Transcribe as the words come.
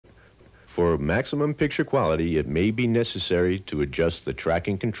For maximum picture quality, it may be necessary to adjust the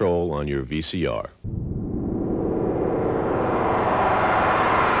tracking control on your VCR.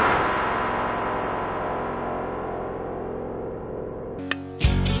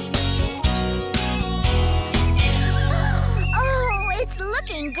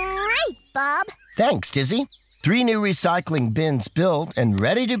 Great, Bob. Thanks, Dizzy. 3 new recycling bins built and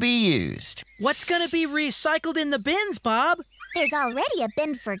ready to be used. What's gonna be recycled in the bins, Bob? There's already a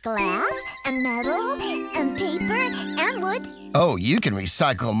bin for glass, and metal, and paper, and wood. Oh, you can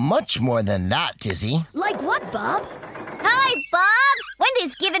recycle much more than that, Dizzy. Like what, Bob? Hi, Bob.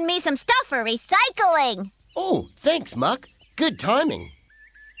 Wendy's given me some stuff for recycling. Oh, thanks, Muck. Good timing.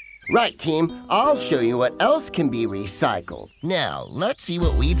 Right, team. I'll show you what else can be recycled. Now, let's see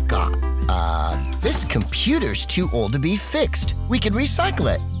what we've got. This computer's too old to be fixed. We can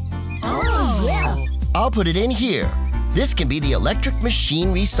recycle it. Oh, yeah. I'll put it in here. This can be the electric machine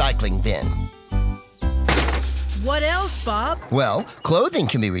recycling bin. What else, Bob? Well, clothing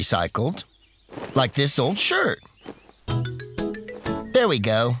can be recycled. Like this old shirt. There we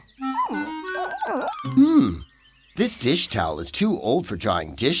go. This dish towel is too old for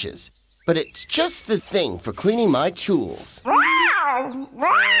drying dishes, but it's just the thing for cleaning my tools.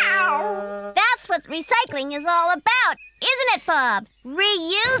 That's what recycling is all about, isn't it, Bob?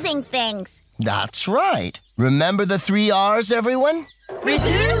 Reusing things. That's right. Remember the 3 R's, everyone?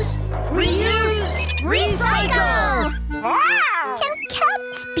 Reduce, reuse, recycle! Can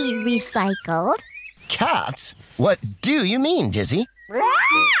cats be recycled? Cats? What do you mean, Dizzy?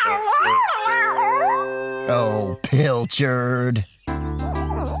 Oh, Pilchard.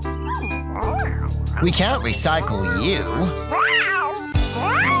 We can't recycle you.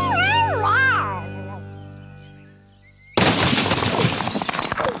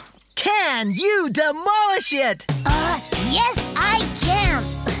 Can you demolish it? Yes, I can.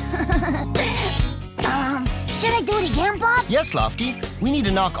 Should I do it again, Bob? Yes, Lofty. We need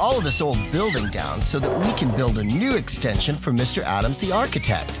to knock all of this old building down so that we can build a new extension for Mr. Adams the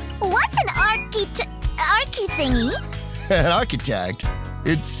architect. What's an archi thingy? An architect?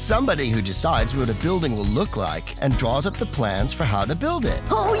 It's somebody who decides what a building will look like and draws up the plans for how to build it.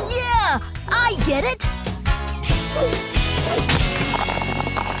 Oh, yeah! I get it!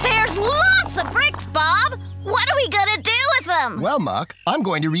 There's lots of bricks, Bob! What are we gonna do with them? Well, Muck, I'm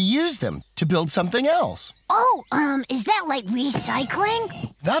going to reuse them to build something else. Oh, is that like recycling?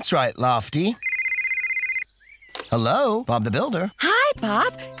 That's right, Lofty. Hello, Bob the Builder. Hi,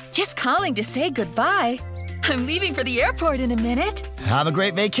 Bob. Just calling to say goodbye. I'm leaving for the airport in a minute. Have a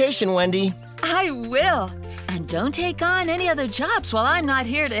great vacation, Wendy. I will. And don't take on any other jobs while I'm not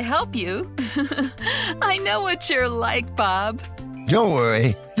here to help you. I know what you're like, Bob. Don't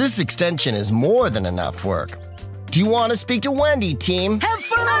worry. This extension is more than enough work. Do you want to speak to Wendy, team? Have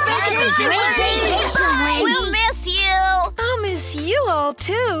fun on vacation, Wendy! We'll miss you! I'll miss you all,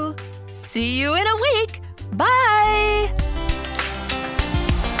 too. See you in a week. Bye!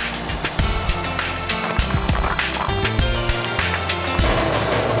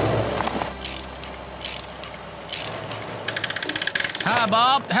 Hi,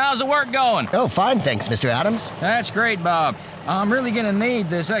 Bob. How's the work going? Oh, fine, thanks, Mr. Adams. That's great, Bob. I'm really gonna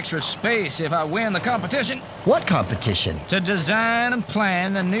need this extra space if I win the competition. What competition? To design and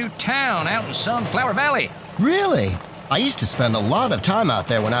plan a new town out in Sunflower Valley. Really? I used to spend a lot of time out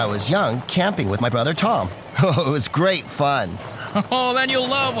there when I was young, camping with my brother Tom. Oh, it was great fun. Oh, then you'll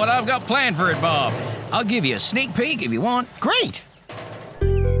love what I've got planned for it, Bob. I'll give you a sneak peek if you want. Great!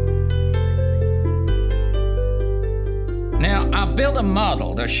 Now, I built a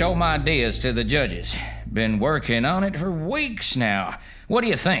model to show my ideas to the judges. Been working on it for weeks now. What do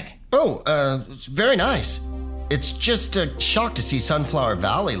you think? Oh, it's very nice. It's just a shock to see Sunflower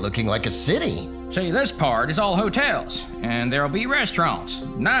Valley looking like a city. See, this part is all hotels, and there'll be restaurants,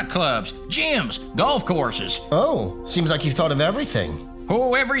 nightclubs, gyms, golf courses. Oh, seems like you've thought of everything.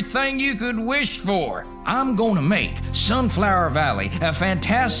 Oh, everything you could wish for. I'm gonna make Sunflower Valley a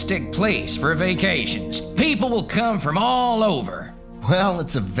fantastic place for vacations. People will come from all over. Well,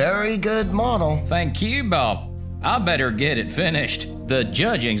 it's a very good model. Thank you, Bob. I better get it finished. The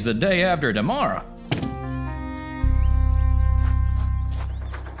judging's the day after tomorrow.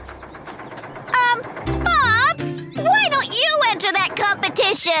 Bob, why don't you enter that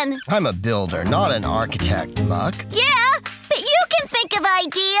competition? I'm a builder, not an architect, Muck. Yeah, but you can think of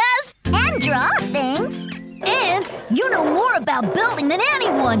ideas and draw things. And you know more about building than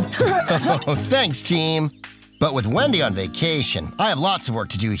anyone. Oh, thanks, team. But with Wendy on vacation, I have lots of work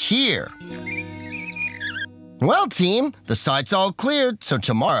to do here. Well, team, the site's all cleared, so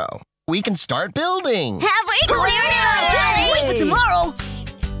tomorrow we can start building. Have we cleared it already? Wait for tomorrow.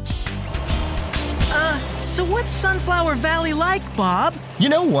 So what's Sunflower Valley like, Bob? You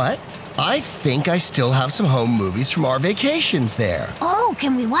know what? I think I still have some home movies from our vacations there. Oh,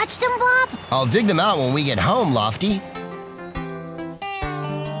 can we watch them, Bob? I'll dig them out when we get home, Lofty.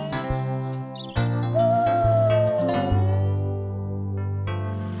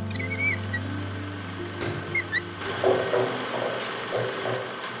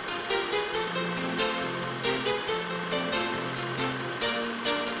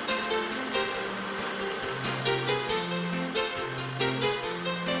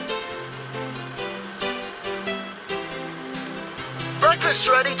 Breakfast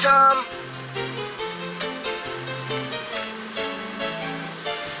ready, Tom?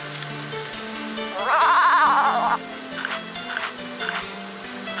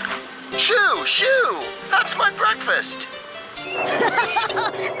 Shoo! That's my breakfast.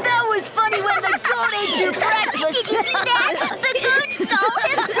 That was funny when the goat ate your breakfast. Did you see that? The goat stole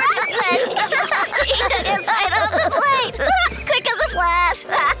his breakfast. He took it right off the plate. Quick as a flash.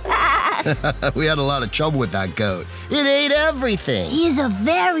 We had a lot of trouble with that goat. It ate everything. He's a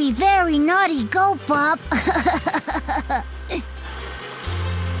very, very naughty goat, Bob.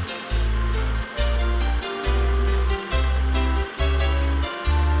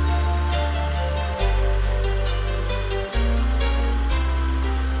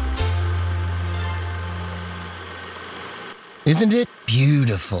 Isn't it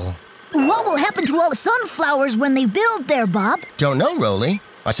beautiful? What will happen to all the sunflowers when they build there, Bob? Don't know, Rolly.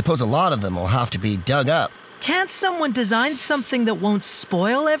 I suppose a lot of them will have to be dug up. Can't someone design something that won't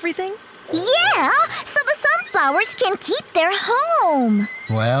spoil everything? Yeah, so the sunflowers can keep their home.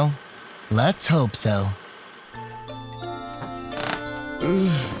 Well, let's hope so.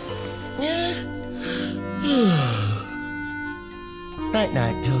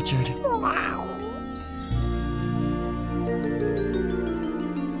 Night-night, Pilchard.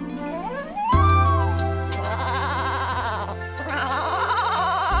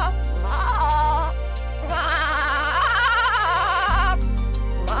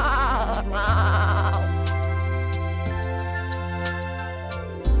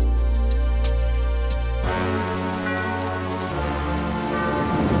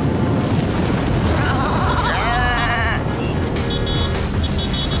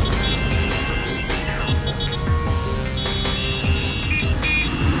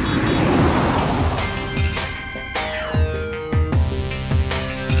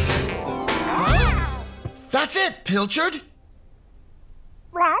 That's it, Pilchard.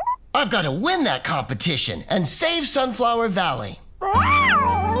 I've got to win that competition and save Sunflower Valley. Come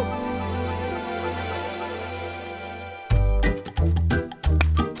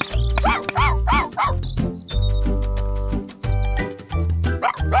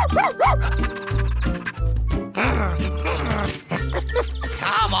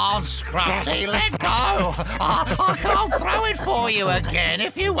on, Scruffy, let go. I can't throw it for you again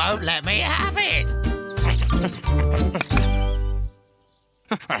if you won't let me have it.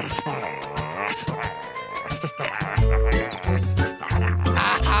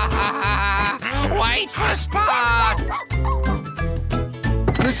 Wait for Spot!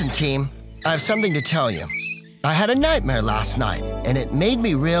 Listen, team, I have something to tell you. I had a nightmare last night, and it made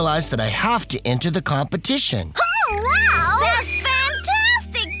me realize that I have to enter the competition. Oh, wow! That's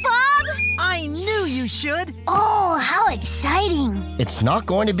fantastic, Bob! I knew you should. Oh, how exciting! It's not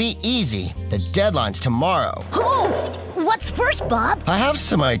going to be easy. The deadline's tomorrow. Oh, what's first, Bob? I have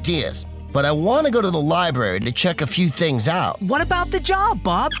some ideas, but I want to go to the library to check a few things out. What about the job,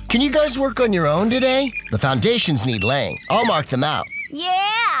 Bob? Can you guys work on your own today? The foundations need laying. I'll mark them out.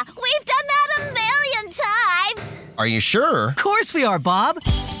 Yeah, we've done that a million times. Are you sure? Of course we are, Bob.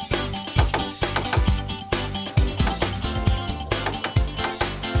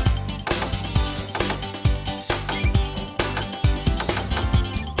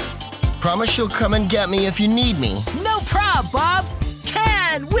 Promise you'll come and get me if you need me. No prob, Bob.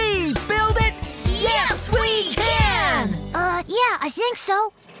 Can we build it? Yes, we can! Yeah, I think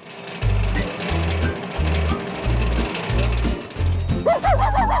so.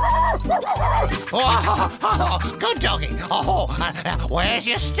 Oh, good doggy. Oh, where's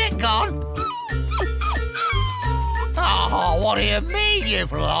your stick gone? Oh, what do you mean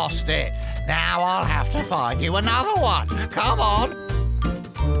you've lost it? Now I'll have to find you another one. Come on.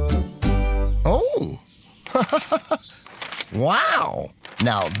 Oh. Wow.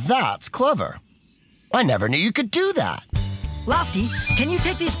 Now that's clever. I never knew you could do that. Lofty, can you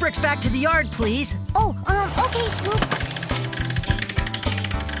take these bricks back to the yard, please? Oh, okay, Snoop.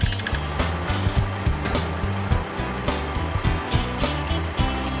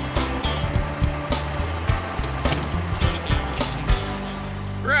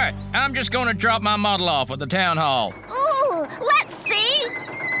 Great. right, I'm just gonna drop my model off at the town hall. Ooh, let's see.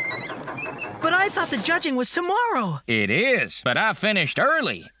 But I thought the judging was tomorrow. It is, but I finished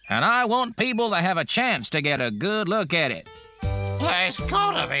early, and I want people to have a chance to get a good look at it. There's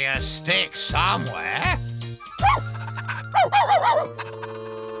gotta be a stick somewhere.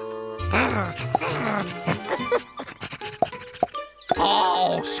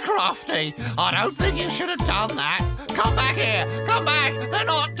 Oh, Scruffy, I don't think you should have done that. Come back here, come back. They're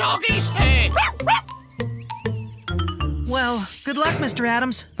not doggy sticks. Well, good luck, Mr.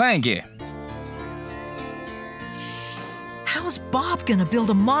 Adams. Thank you. How's Bob gonna build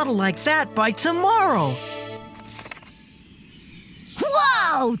a model like that by tomorrow?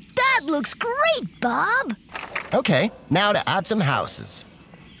 Wow, that looks great, Bob. Okay, now to add some houses.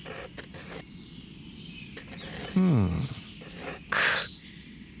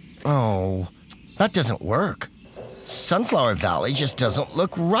 Oh, that doesn't work. Sunflower Valley just doesn't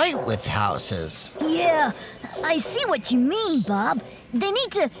look right with houses. Yeah, I see what you mean, Bob. They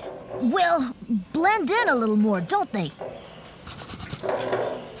need to, well, blend in a little more, don't they?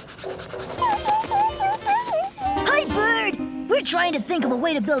 Hi, Bird! We're trying to think of a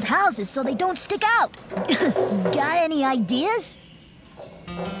way to build houses so they don't stick out. Got any ideas?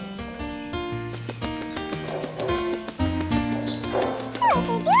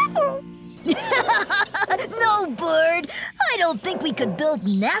 No, Bird. I don't think we could build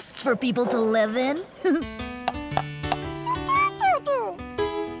nests for people to live in.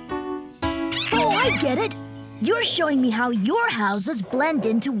 Oh, I get it. You're showing me how your houses blend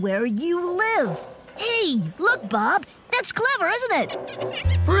into where you live. Hey, look, Bob. That's clever, isn't it?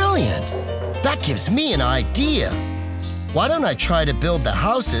 Brilliant! That gives me an idea. Why don't I try to build the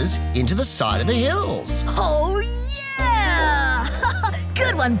houses into the side of the hills? Oh, yeah!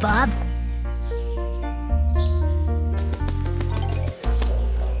 Good one, Bob.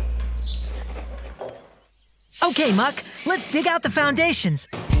 Okay, Muck, let's dig out the foundations.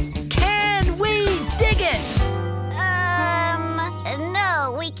 Can we dig it?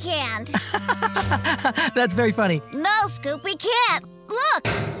 No, we can't. That's very funny. No, Scoop, we can't. Look,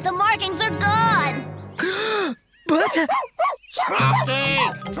 the markings are gone. But...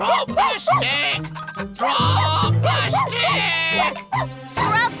 Scruffy, drop the stick! Drop the stick!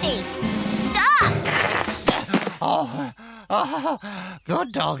 Scruffy, stop! Oh,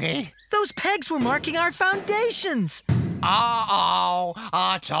 good doggy. those pegs were marking our foundations. Uh-oh,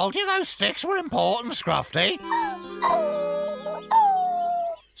 I told you those sticks were important, Scruffy.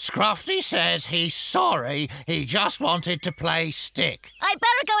 Scruffy says he's sorry, he just wanted to play stick. I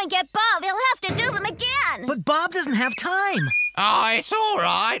better go and get Bob. He'll have to do them again. But Bob doesn't have time. Oh, it's all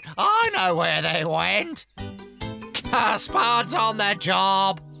right. I know where they went. Spud's on the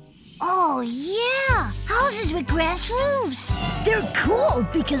job. Oh, yeah. Houses with grass roofs. They're cool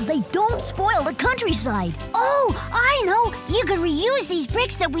because they don't spoil the countryside. Oh, I know. You could reuse these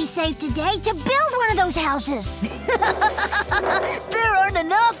bricks that we saved today to build one of those houses. There aren't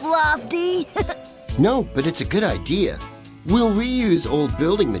enough, Lofty. No, but it's a good idea. We'll reuse old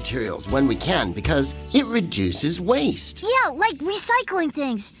building materials when we can because it reduces waste. Yeah, like recycling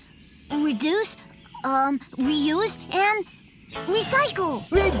things. Reduce, reuse, and recycle.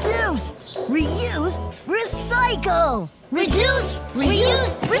 Reduce, reuse, recycle. Reduce,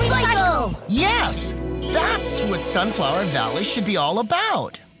 reuse, recycle. Yes, that's what Sunflower Valley should be all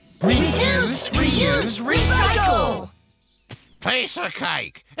about. Reduce, reuse, recycle. Piece of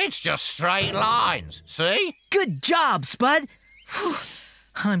cake. It's just straight lines, see? Good job, Spud.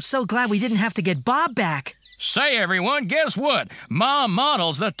 I'm so glad we didn't have to get Bob back. Say, everyone, guess what? My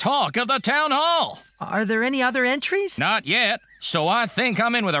model's the talk of the town hall. Are there any other entries? Not yet, so I think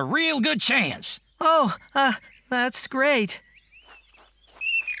I'm in with a real good chance. Oh, that's great.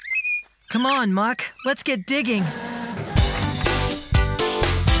 Come on, Muck. Let's get digging.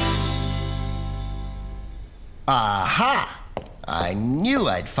 Aha! I knew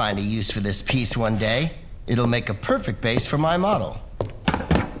I'd find a use for this piece one day. It'll make a perfect base for my model.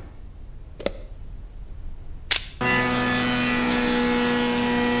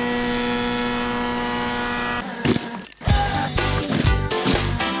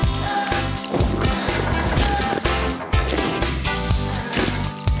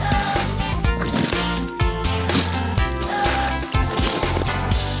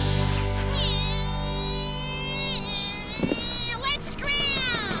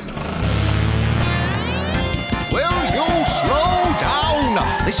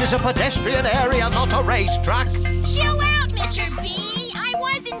 This is a pedestrian area, not a racetrack. Chill out, Mr. B. I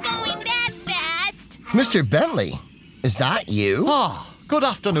wasn't going that fast. Mr. Bentley, is that you? Ah, good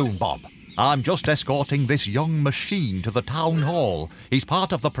afternoon, Bob. I'm just escorting this young machine to the town hall. He's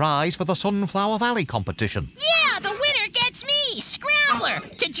part of the prize for the Sunflower Valley competition. Yeah, the winner gets me, Scrambler,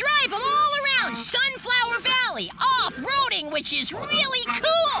 to drive him all around Sunflower Valley, off-roading, which is really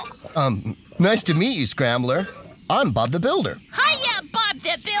cool. Nice to meet you, Scrambler. I'm Bob the Builder. Hiya, Bob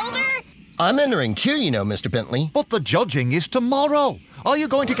the Builder. I'm entering too, you know, Mr. Bentley. But the judging is tomorrow. Are you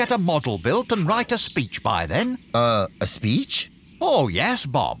going to get a model built and write a speech by then? A speech? Oh, yes,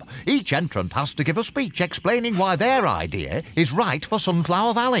 Bob. Each entrant has to give a speech explaining why their idea is right for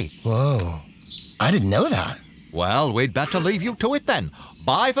Sunflower Valley. Whoa. I didn't know that. Well, we'd better leave you to it then.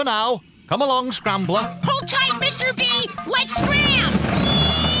 Bye for now. Come along, Scrambler. Hold tight, Mr. B. Let's scram.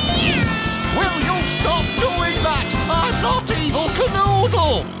 Will you stop doing that? I'm not Evil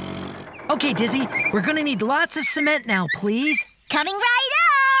Canoodle. Okay, Dizzy, we're gonna need lots of cement now, please. Coming right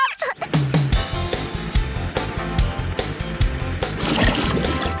up!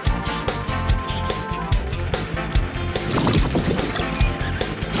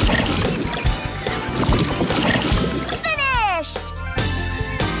 Finished!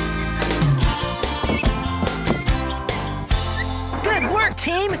 Good work,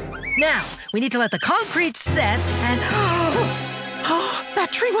 team! Now, we need to let the concrete set and... Oh,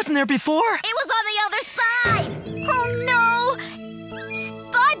 that tree wasn't there before! It was on the other side! Oh no!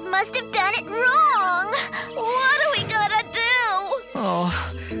 Spud must have done it wrong! What are we gonna do? Oh,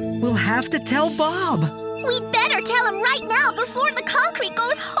 we'll have to tell Bob. We'd better tell him right now before the concrete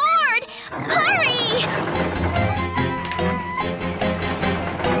goes hard! Hurry!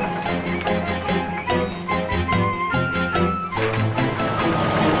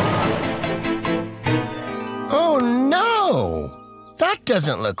 Oh, no! That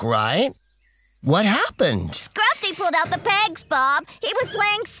doesn't look right. What happened? Scruffy pulled out the pegs, Bob. He was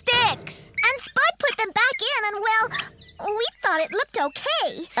playing sticks. And Spud put them back in, and well, we thought it looked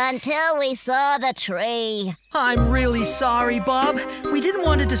okay. Until we saw the tree. I'm really sorry, Bob. We didn't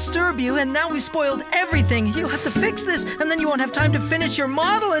want to disturb you, and now we spoiled everything. You'll have to fix this, and then you won't have time to finish your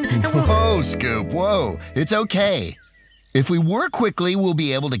model, and we'll... Whoa, Scoop, whoa. It's okay. If we work quickly, we'll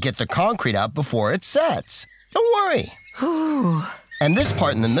be able to get the concrete out before it sets. Don't worry. Whew. And this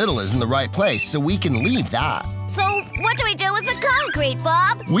part in the middle is in the right place, so we can leave that. So what do we do with the concrete,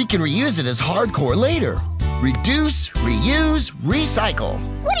 Bob? We can reuse it as hardcore later. Reduce, reuse, recycle.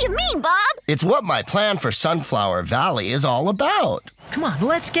 What do you mean, Bob? It's what my plan for Sunflower Valley is all about. Come on,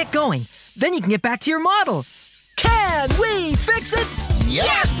 let's get going. Then you can get back to your model. Can we fix it?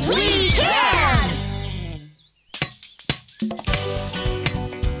 Yes, we can!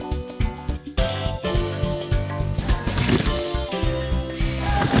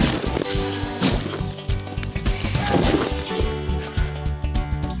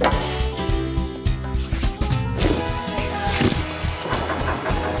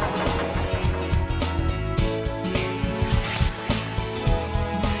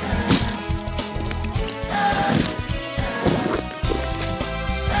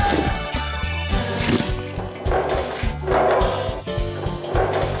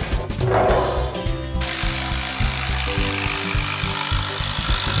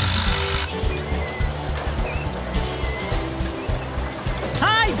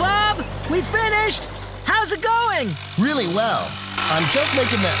 We finished! How's it going? Really well. I'm just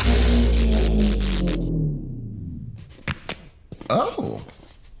making that... Oh,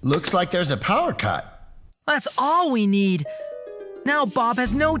 looks like there's a power cut. That's all we need. Now Bob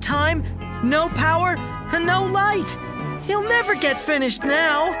has no time, no power, and no light. He'll never get finished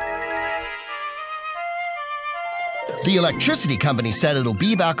now. The electricity company said it'll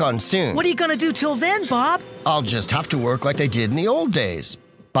be back on soon. What are you gonna do till then, Bob? I'll just have to work like they did in the old days.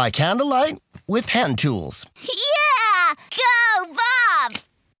 By candlelight with hand tools. Yeah! Go, Bob!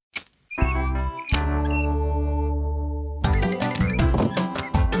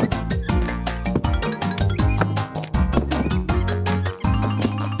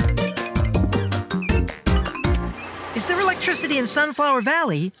 Is there electricity in Sunflower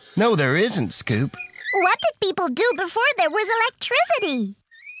Valley? No, there isn't, Scoop. What did people do before there was electricity?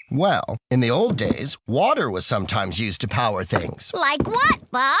 Well, in the old days, water was sometimes used to power things. Like what,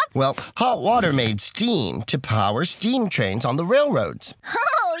 Bob? Well, hot water made steam to power steam trains on the railroads.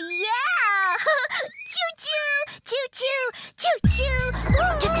 Oh, yeah! Choo-choo! Choo-choo! Choo-choo!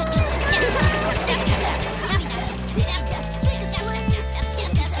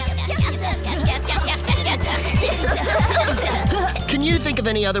 Can you think of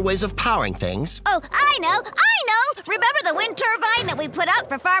any other ways of powering things? Oh, I know! Remember the wind turbine that we put up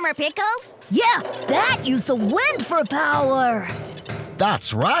for Farmer Pickles? Yeah, that used the wind for power.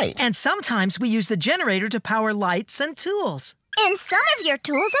 That's right. And sometimes we use the generator to power lights and tools. And some of your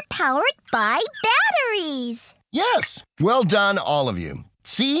tools are powered by batteries. Yes, well done, all of you.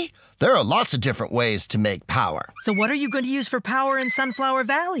 See, there are lots of different ways to make power. So what are you going to use for power in Sunflower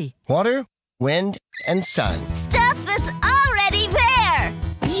Valley? Water, wind, and sun. Stuff that's already there.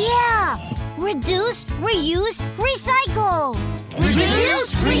 Yeah. Reduce, reuse, recycle.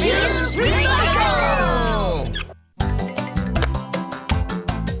 Reduce, reuse, recycle!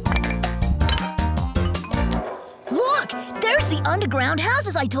 Look, there's the underground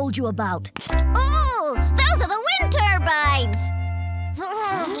houses I told you about. Ooh, those are the wind turbines.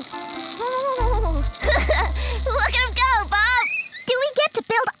 Look at them go, Bob. Do we get to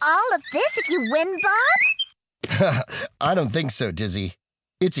build all of this if you win, Bob? I don't think so, Dizzy.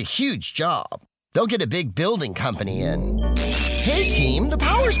 It's a huge job. They'll get a big building company in. Hey, team, the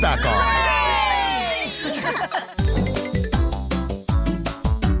power's back on.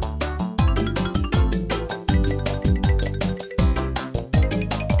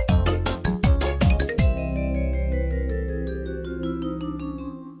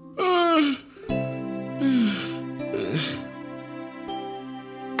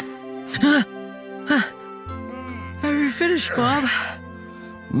 Are you finished, Bob?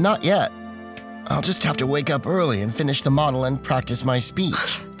 Not yet. I'll just have to wake up early and finish the model and practice my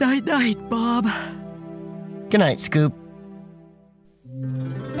speech. Night-night, Bob. Good night, Scoop.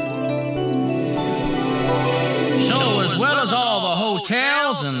 So, as well as all the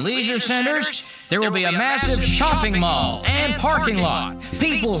hotels and leisure centers, there will be a massive shopping mall and parking lot.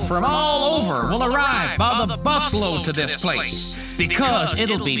 People from all over will arrive by the busload to this place because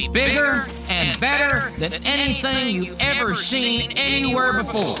it'll be bigger and better than anything you've ever seen anywhere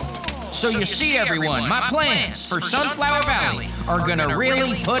before. So you see, everyone, my plans for Sunflower Valley are gonna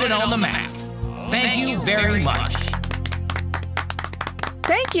really put it on the map. Thank you very much.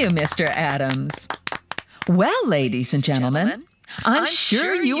 Thank you, Mr. Adams. Well, ladies and gentlemen, I'm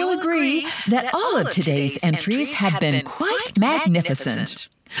sure you will agree that all of today's entries have been quite magnificent.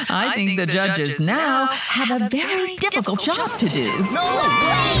 I think the judges now have a very difficult job to do. No,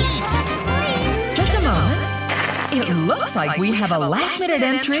 wait! Just a moment. It looks like we have a last-minute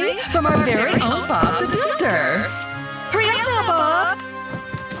entry from our very own Bob the Builder. Hurry up now, Bob!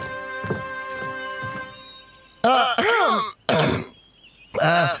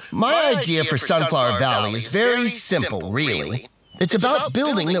 My idea for Sunflower Valley is very simple, really. It's about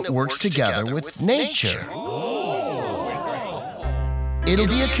building that works together with nature. It'll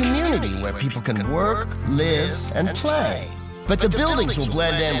be a community where people can work, live, and play. But the buildings will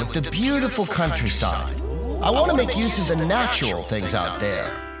blend in with the beautiful countryside. I want to make use of the natural things out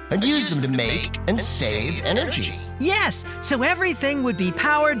there and use them to make and save energy. Yes, so everything would be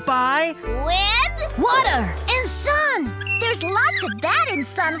powered by... Wind, Water! and sun. There's lots of that in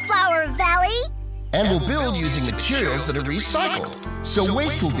Sunflower Valley. And we'll build using materials that are recycled, so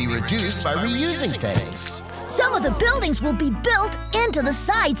waste will be reduced by reusing things. Some of the buildings will be built into the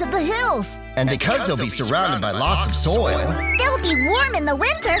sides of the hills. And because they'll be surrounded by lots of soil, They'll be warm in the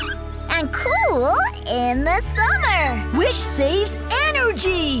winter and cool in the summer. Which saves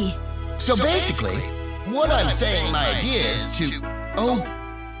energy. so basically, what I'm saying my idea is to,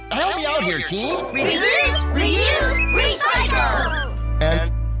 help me out here, team. Reduce, reuse, recycle.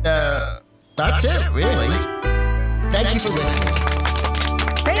 And, that's it, really. Thank you for listening.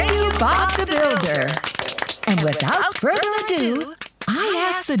 Thank you, Bob the Builder. And without further ado, I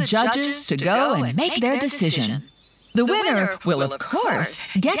ask the judges to go and make their decision. The winner will, of course,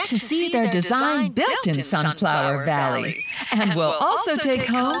 get to see their design built in Sunflower Valley, and will also take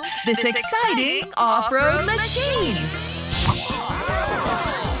home this exciting off-road machine.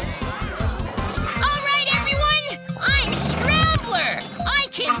 All right, everyone, I'm Scrambler. I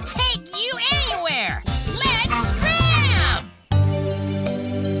can take you anywhere. Let's scram!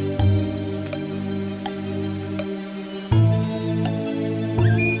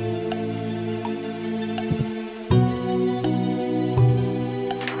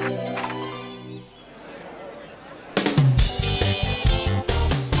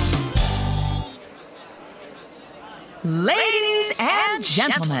 Ladies and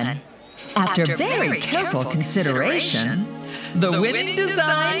gentlemen, after very careful consideration, the winning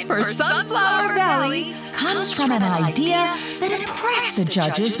design for Sunflower Valley comes from an idea that impressed the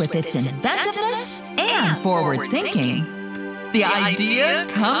judges with its inventiveness and forward thinking. The idea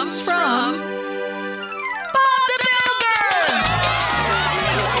comes from Bob the Builder!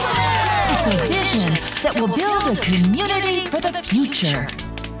 It's a vision that will build a community for the future,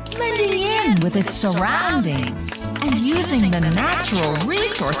 blending in with its surroundings and using the natural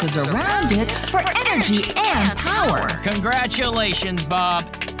resources around it for energy and power. Congratulations, Bob.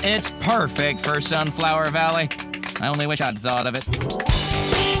 It's perfect for Sunflower Valley. I only wish I'd thought of it.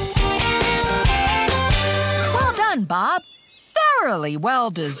 Well done, Bob. Thoroughly well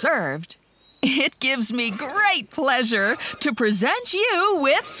deserved. It gives me great pleasure to present you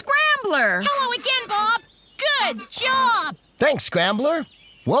with Scrambler. Hello again, Bob. Good job. Thanks, Scrambler.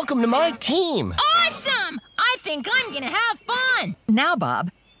 Welcome to my team. Awesome. I think I'm gonna have fun. Now,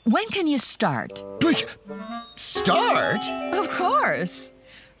 Bob, when can you start? Start? Of course.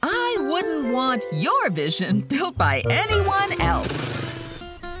 I wouldn't want your vision built by anyone else.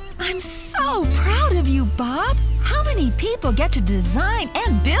 I'm so proud of you, Bob. How many people get to design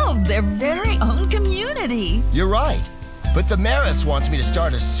and build their very own community? You're right. But the mayoress wants me to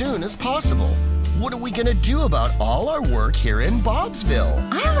start as soon as possible. What are we gonna do about all our work here in Bobsville?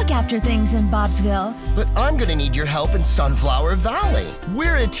 I'll look after things in Bobsville. But I'm gonna need your help in Sunflower Valley.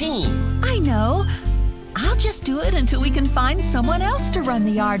 We're a team. I know. I'll just do it until we can find someone else to run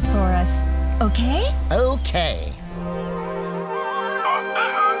the yard for us. Okay? Okay.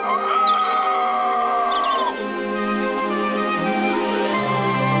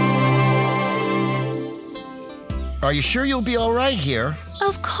 Are you sure you'll be all right here?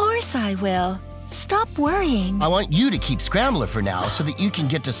 Of course I will. Stop worrying. I want you to keep Scrambler for now so that you can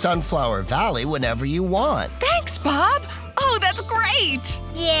get to Sunflower Valley whenever you want. Thanks, Bob. Oh, that's great.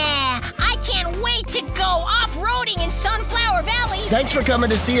 Yeah, I can't wait to go off-roading in Sunflower Valley. Thanks for coming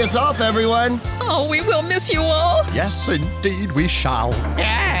to see us off, everyone. Oh, we will miss you all. Yes, indeed we shall.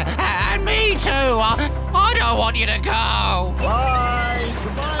 Yeah, and me too. I don't want you to go. Bye.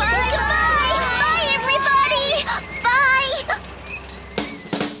 Bye, goodbye. Bye, everybody. Bye.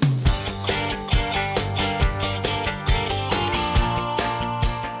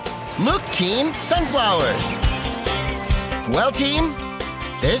 Look, team, sunflowers. Well, team,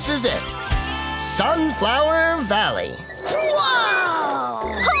 this is it. Sunflower Valley.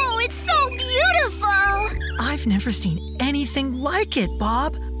 Whoa! Oh, it's so beautiful. I've never seen anything like it,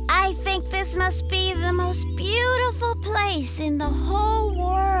 Bob. I think this must be the most beautiful place in the whole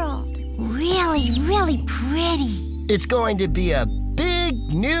world. Really, really pretty. It's going to be a big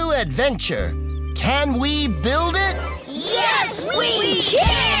new adventure. Can we build it? Yes, we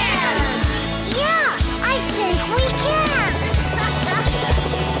can!